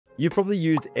You've probably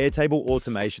used Airtable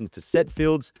automations to set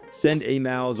fields, send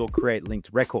emails, or create linked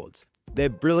records. They're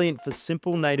brilliant for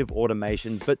simple native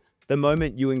automations, but the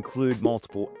moment you include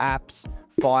multiple apps,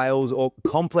 files, or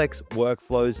complex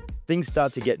workflows, things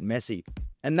start to get messy.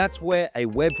 And that's where a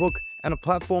webhook and a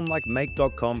platform like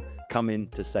Make.com come in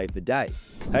to save the day.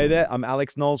 Hey there, I'm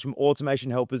Alex Knowles from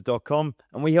automationhelpers.com,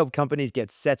 and we help companies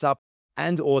get set up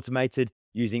and automated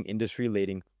using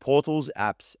industry-leading portals,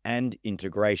 apps, and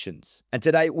integrations. And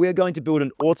today, we're going to build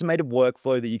an automated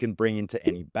workflow that you can bring into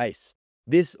any base.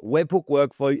 This webhook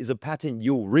workflow is a pattern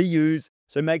you'll reuse,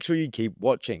 so make sure you keep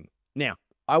watching. Now,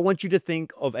 I want you to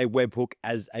think of a webhook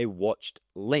as a watched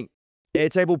link.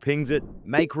 Airtable pings it,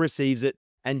 Make receives it,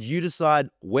 and you decide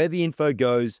where the info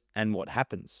goes and what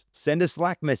happens. Send a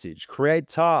Slack message, create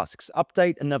tasks,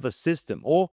 update another system,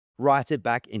 or write it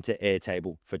back into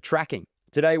Airtable for tracking.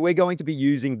 Today, we're going to be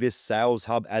using this sales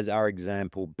hub as our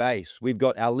example base. We've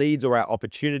got our leads or our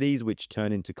opportunities, which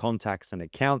turn into contacts and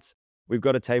accounts. We've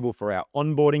got a table for our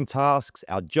onboarding tasks,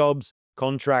 our jobs,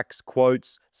 contracts,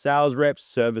 quotes, sales reps,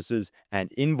 services,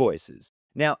 and invoices.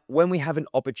 Now, when we have an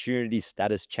opportunity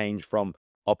status change from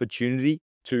opportunity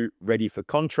to ready for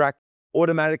contract,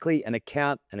 automatically an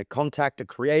account and a contact are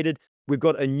created. We've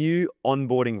got a new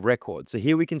onboarding record. So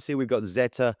here we can see we've got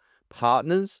Zeta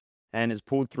partners, and it's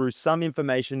pulled through some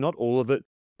information, not all of it.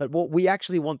 But what we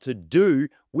actually want to do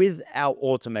with our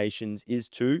automations is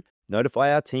to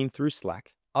notify our team through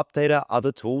Slack, update our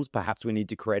other tools. Perhaps we need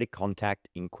to create a contact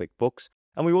in QuickBooks.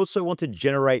 And we also want to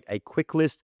generate a quick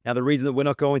list. Now, the reason that we're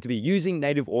not going to be using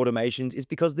native automations is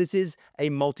because this is a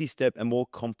multi-step and more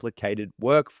complicated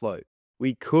workflow.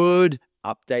 We could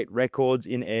update records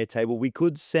in Airtable. We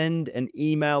could send an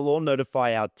email or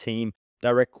notify our team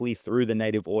directly through the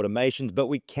native automations, but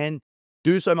we can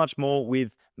do so much more with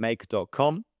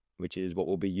Make.com, which is what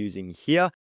we'll be using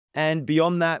here. And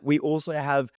beyond that, we also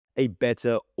have a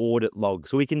better audit log.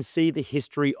 So we can see the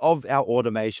history of our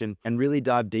automation and really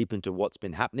dive deep into what's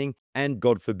been happening and,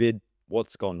 God forbid,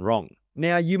 what's gone wrong.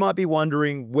 Now, you might be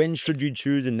wondering, when should you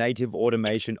choose a native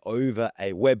automation over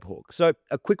a webhook? So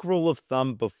a quick rule of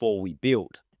thumb before we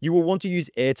build. You will want to use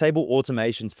Airtable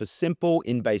automations for simple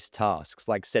in-base tasks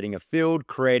like setting a field,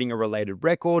 creating a related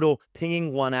record, or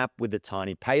pinging one app with a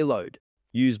tiny payload.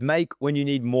 Use Make when you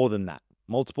need more than that.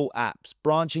 Multiple apps,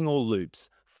 branching or loops,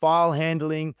 file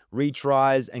handling,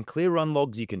 retries, and clear run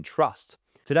logs you can trust.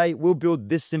 Today, we'll build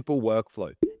this simple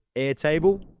workflow.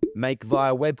 Airtable, Make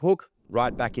via webhook,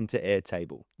 right back into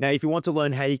Airtable. Now, if you want to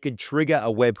learn how you could trigger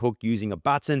a webhook using a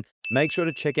button, make sure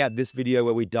to check out this video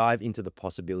where we dive into the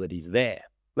possibilities there.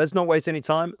 Let's not waste any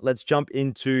time. Let's jump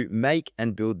into Make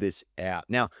and build this out.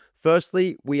 Now,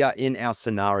 firstly, we are in our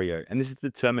scenario, and this is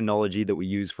the terminology that we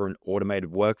use for an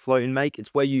automated workflow in Make.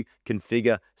 It's where you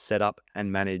configure, set up,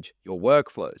 and manage your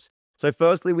workflows. So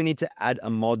firstly, we need to add a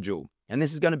module, and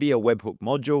this is going to be a webhook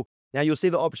module. Now, you'll see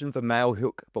the option for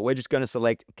Mailhook, but we're just going to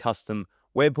select Custom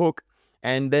Webhook,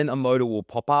 and then a modal will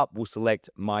pop up. We'll select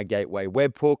My Gateway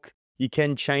Webhook. You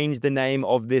can change the name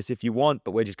of this if you want,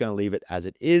 but we're just going to leave it as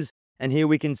it is. And here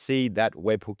we can see that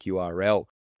webhook URL.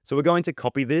 So we're going to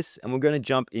copy this and we're going to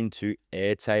jump into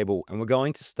Airtable and we're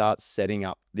going to start setting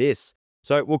up this.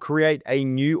 So we'll create a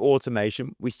new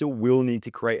automation. We still will need to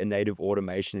create a native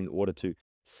automation in order to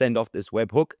send off this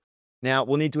webhook. Now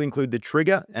we'll need to include the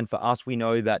trigger. And for us, we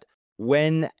know that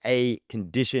when a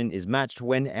condition is matched,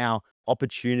 when our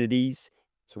opportunities,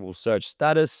 so we'll search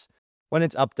status, when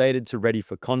it's updated to ready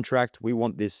for contract, we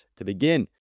want this to begin.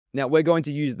 Now, we're going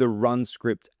to use the run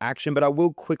script action, but I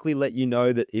will quickly let you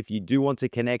know that if you do want to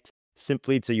connect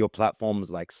simply to your platforms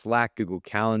like Slack, Google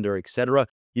Calendar, etc.,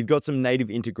 you've got some native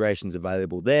integrations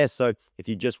available there. So if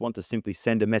you just want to simply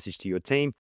send a message to your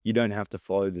team, you don't have to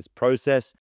follow this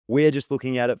process. We're just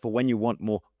looking at it for when you want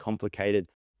more complicated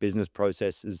business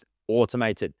processes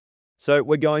automated. So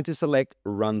we're going to select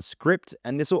Run Script,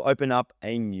 and this will open up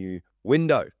a new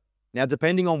window. Now,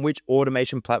 depending on which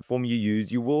automation platform you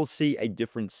use, you will see a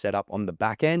different setup on the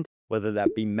back end, whether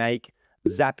that be Make,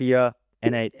 Zapier,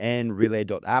 N8N,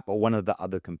 Relay.app, or one of the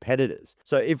other competitors.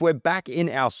 So if we're back in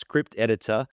our script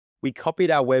editor, we copied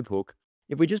our webhook.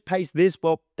 If we just paste this,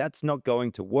 well, that's not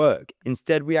going to work.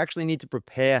 Instead, we actually need to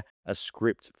prepare a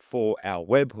script for our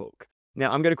webhook.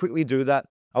 Now, I'm going to quickly do that.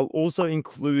 I'll also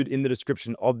include in the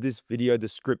description of this video the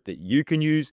script that you can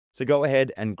use. So go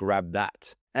ahead and grab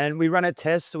that. And we run a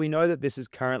test, so we know that this is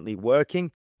currently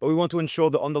working, but we want to ensure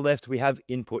that on the left we have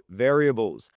input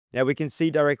variables. Now we can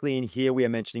see directly in here we are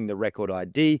mentioning the record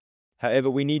ID. However,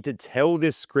 we need to tell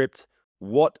this script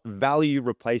what value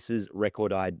replaces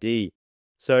record ID.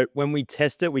 So when we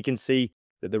test it, we can see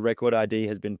that the record ID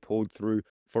has been pulled through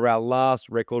for our last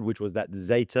record, which was that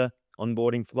Zeta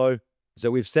onboarding flow.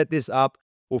 So we've set this up.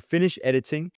 We'll finish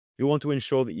editing. You want to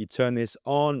ensure that you turn this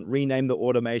on, rename the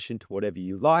automation to whatever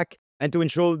you like. And to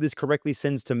ensure that this correctly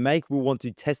sends to make, we'll want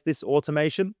to test this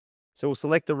automation. So we'll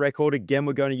select the record. Again,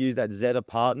 we're going to use that Zeta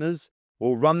Partners.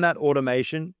 We'll run that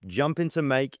automation, jump into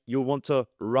make. You'll want to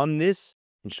run this,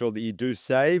 ensure that you do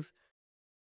save.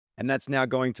 And that's now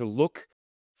going to look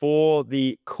for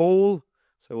the call.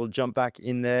 So we'll jump back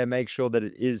in there, make sure that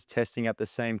it is testing at the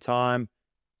same time.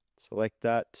 Select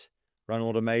that, run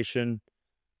automation.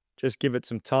 Just give it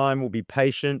some time. We'll be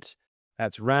patient.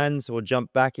 That's ran. So we'll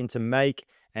jump back into make.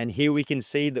 And here we can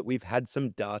see that we've had some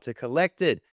data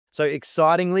collected. So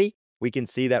excitingly, we can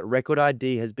see that record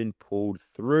ID has been pulled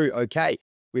through. Okay,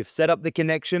 we've set up the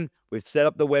connection. We've set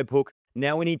up the webhook.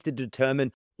 Now we need to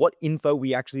determine what info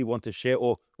we actually want to share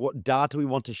or what data we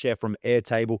want to share from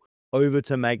Airtable over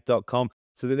to make.com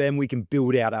so that then we can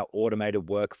build out our automated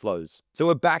workflows. So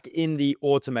we're back in the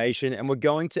automation and we're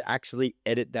going to actually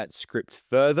edit that script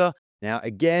further. Now,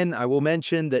 again, I will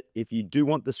mention that if you do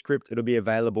want the script, it'll be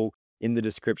available in the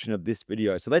description of this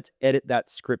video. So let's edit that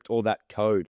script or that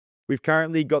code. We've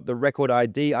currently got the record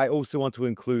ID. I also want to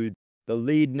include the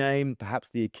lead name, perhaps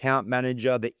the account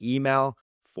manager, the email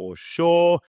for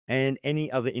sure, and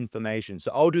any other information.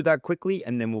 So I'll do that quickly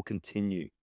and then we'll continue.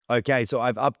 Okay, so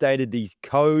I've updated the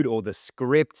code or the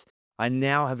script. I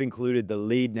now have included the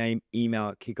lead name,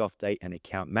 email, kickoff date, and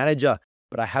account manager,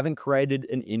 but I haven't created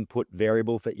an input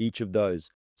variable for each of those.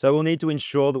 So we'll need to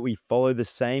ensure that we follow the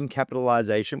same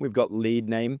capitalization. We've got lead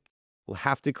name. We'll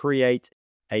have to create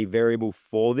a variable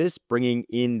for this, bringing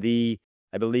in the,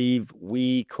 I believe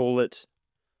we call it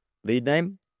lead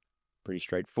name. Pretty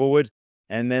straightforward.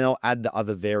 And then I'll add the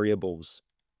other variables.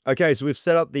 Okay, so we've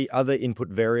set up the other input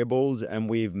variables and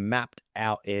we've mapped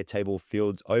our Airtable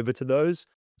fields over to those.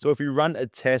 So if we run a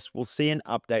test, we'll see an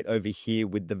update over here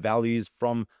with the values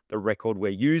from the record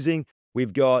we're using.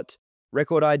 We've got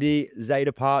record ID,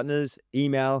 Zeta Partners,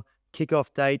 email, kickoff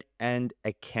date, and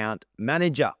account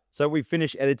manager. So we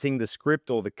finish editing the script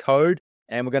or the code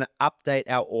and we're going to update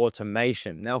our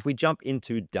automation. Now, if we jump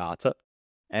into data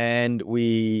and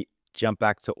we jump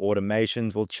back to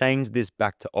automations, we'll change this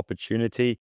back to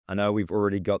opportunity. I know we've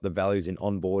already got the values in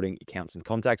onboarding, accounts, and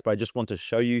contacts, but I just want to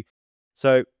show you.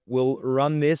 So we'll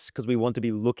run this because we want to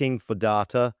be looking for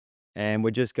data and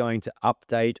we're just going to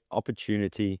update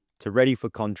opportunity to ready for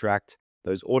contract.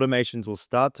 Those automations will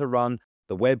start to run.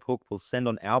 The webhook will send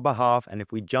on our behalf. And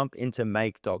if we jump into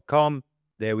make.com,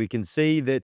 there we can see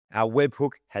that our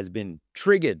webhook has been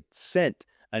triggered, sent,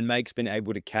 and Make's been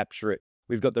able to capture it.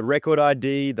 We've got the record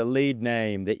ID, the lead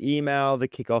name, the email, the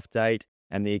kickoff date,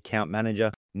 and the account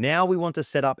manager. Now we want to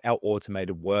set up our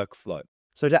automated workflow.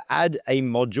 So to add a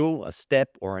module, a step,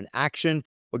 or an action,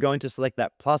 we're going to select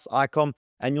that plus icon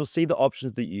and you'll see the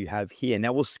options that you have here.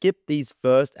 Now we'll skip these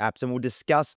first apps and we'll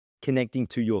discuss connecting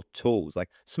to your tools like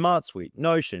SmartSuite,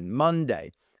 Notion,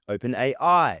 Monday,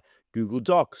 OpenAI, Google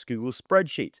Docs, Google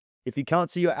Spreadsheets. If you can't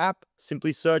see your app,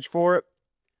 simply search for it.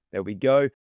 There we go.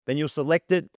 Then you'll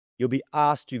select it. You'll be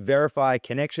asked to verify a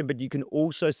connection, but you can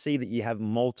also see that you have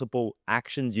multiple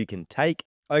actions you can take.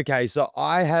 Okay, so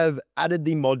I have added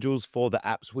the modules for the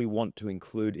apps we want to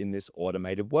include in this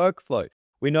automated workflow.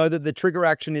 We know that the trigger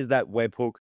action is that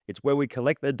webhook. It's where we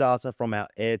collect the data from our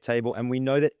Airtable, and we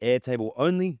know that Airtable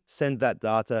only sends that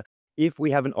data if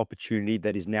we have an opportunity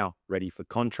that is now ready for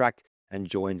contract and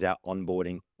joins our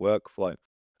onboarding workflow.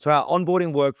 So our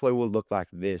onboarding workflow will look like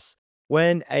this.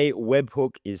 When a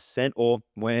webhook is sent or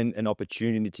when an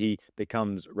opportunity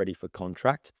becomes ready for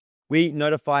contract, we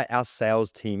notify our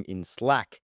sales team in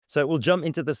Slack. So we'll jump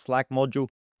into the Slack module.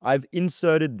 I've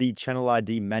inserted the channel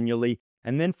ID manually,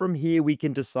 and then from here, we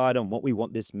can decide on what we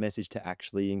want this message to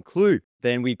actually include.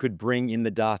 Then we could bring in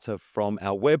the data from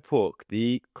our webhook.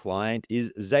 The client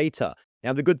is Zeta.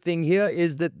 Now, the good thing here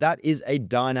is that that is a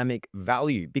dynamic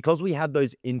value. Because we have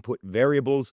those input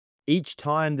variables, each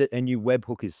time that a new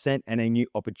webhook is sent and a new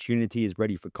opportunity is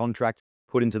ready for contract,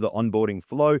 put into the onboarding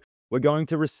flow, we're going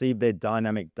to receive their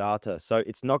dynamic data. So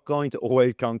it's not going to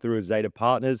always come through as Zeta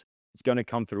Partners. It's going to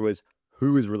come through as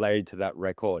who is related to that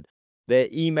record. Their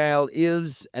email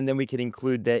is, and then we can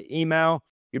include their email.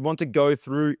 You'd want to go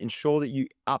through, ensure that you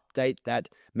update that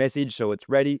message so it's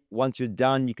ready. Once you're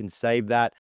done, you can save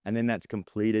that, and then that's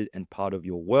completed and part of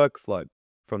your workflow.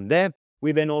 From there,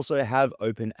 we then also have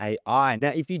OpenAI. Now,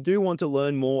 if you do want to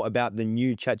learn more about the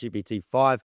new ChatGPT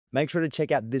 5, make sure to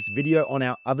check out this video on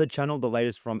our other channel, The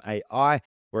Latest from AI.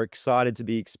 We're excited to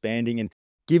be expanding and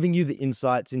giving you the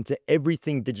insights into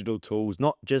everything digital tools,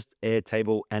 not just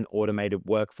Airtable and automated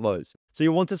workflows. So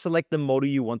you want to select the model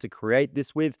you want to create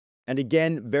this with. And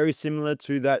again, very similar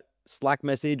to that Slack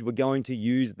message, we're going to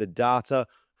use the data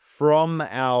from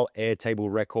our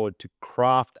Airtable record to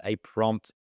craft a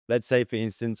prompt. Let's say, for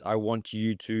instance, I want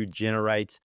you to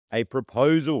generate a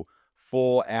proposal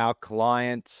for our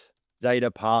client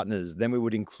data partners. Then we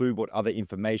would include what other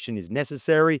information is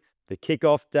necessary, the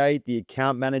kickoff date, the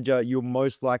account manager. You'll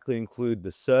most likely include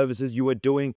the services you are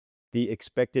doing, the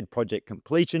expected project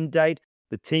completion date,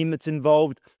 the team that's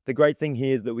involved. The great thing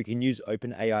here is that we can use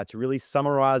OpenAI to really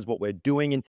summarize what we're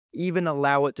doing and even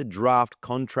allow it to draft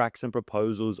contracts and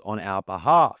proposals on our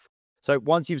behalf. So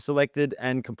once you've selected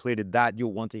and completed that,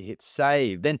 you'll want to hit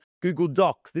save. Then Google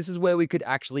Docs. This is where we could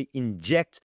actually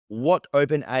inject what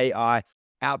OpenAI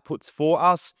outputs for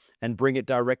us and bring it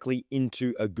directly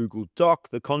into a Google Doc.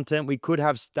 The content, we could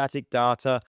have static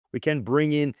data. We can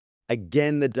bring in,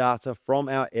 again, the data from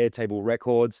our Airtable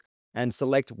records and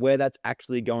select where that's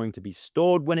actually going to be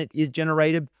stored when it is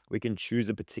generated. We can choose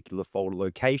a particular folder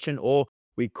location, or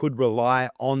we could rely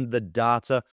on the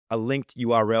data, a linked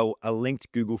URL, a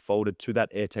linked Google folder to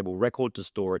that Airtable record to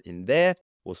store it in there.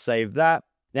 We'll save that.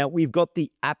 Now we've got the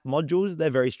app modules. They're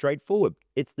very straightforward.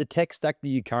 It's the tech stack that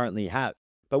you currently have,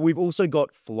 but we've also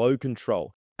got flow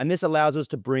control. And this allows us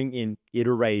to bring in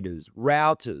iterators,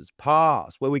 routers,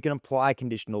 paths, where we can apply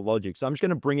conditional logic. So I'm just going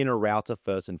to bring in a router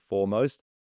first and foremost.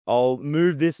 I'll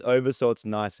move this over so it's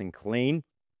nice and clean.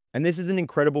 And this is an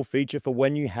incredible feature for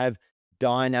when you have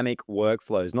dynamic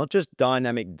workflows, not just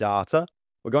dynamic data.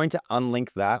 We're going to unlink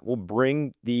that. We'll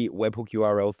bring the webhook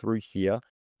URL through here,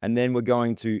 and then we're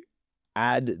going to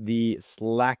add the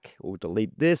Slack, or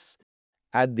delete this,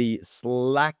 add the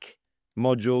Slack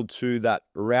module to that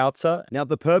router. Now,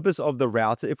 the purpose of the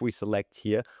router, if we select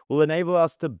here, will enable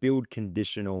us to build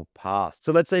conditional paths.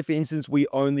 So let's say, for instance, we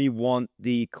only want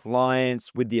the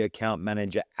clients with the account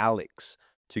manager, Alex,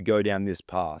 to go down this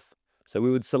path. So we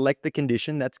would select the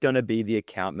condition. That's going to be the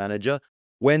account manager.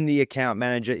 When the account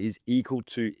manager is equal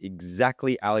to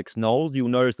exactly Alex Knowles, you'll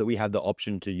notice that we have the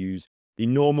option to use the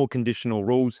normal conditional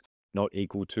rules, not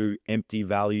equal to, empty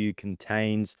value,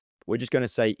 contains. We're just going to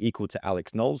say equal to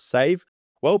Alex Knowles, save.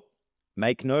 Well,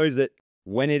 make note that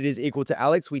when it is equal to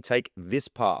Alex, we take this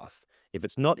path. If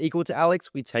it's not equal to Alex,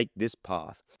 we take this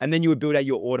path. And then you would build out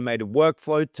your automated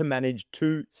workflow to manage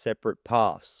two separate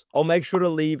paths. I'll make sure to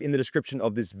leave in the description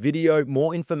of this video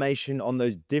more information on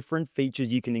those different features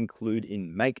you can include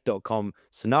in make.com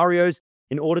scenarios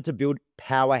in order to build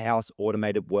powerhouse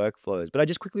automated workflows. But I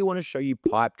just quickly want to show you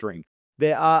Pipedream.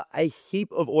 There are a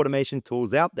heap of automation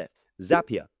tools out there.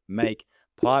 Zapier, Make,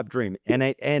 Pipedream,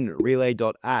 N8N,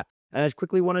 Relay.app. And I just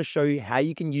quickly want to show you how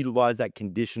you can utilize that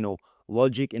conditional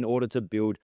logic in order to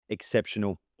build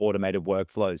exceptional automated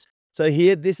workflows. So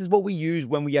here, this is what we use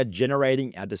when we are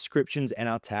generating our descriptions and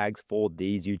our tags for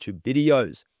these YouTube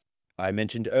videos. I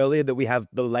mentioned earlier that we have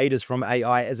the latest from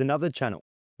AI as another channel.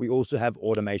 We also have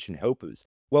automation helpers.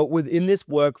 Well, within this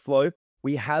workflow,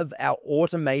 we have our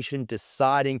automation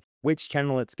deciding which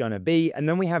channel it's going to be, and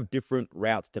then we have different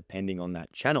routes depending on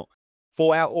that channel.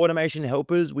 For our automation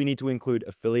helpers, we need to include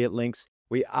affiliate links.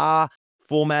 We are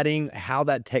formatting how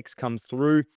that text comes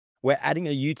through. We're adding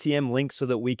a UTM link so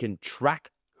that we can track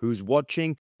who's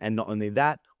watching, and not only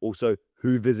that, also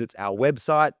who visits our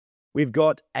website. We've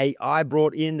got AI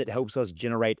brought in that helps us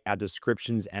generate our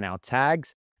descriptions and our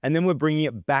tags. And then we're bringing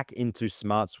it back into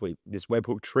Smart Sweep, this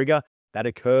webhook trigger that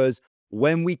occurs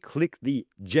when we click the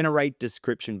generate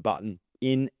description button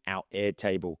in our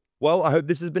Airtable. Well, I hope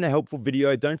this has been a helpful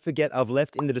video. Don't forget, I've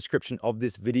left in the description of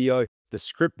this video the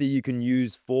script that you can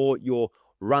use for your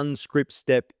run script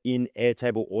step in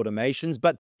Airtable automations.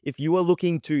 But if you are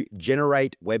looking to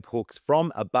generate webhooks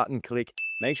from a button click,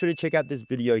 make sure to check out this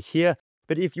video here.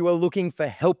 But if you are looking for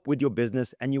help with your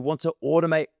business and you want to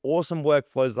automate awesome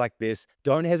workflows like this,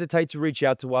 don't hesitate to reach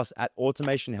out to us at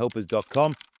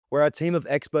automationhelpers.com, where our team of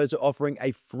experts are offering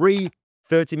a free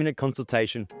 30-minute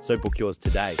consultation. So book yours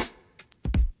today.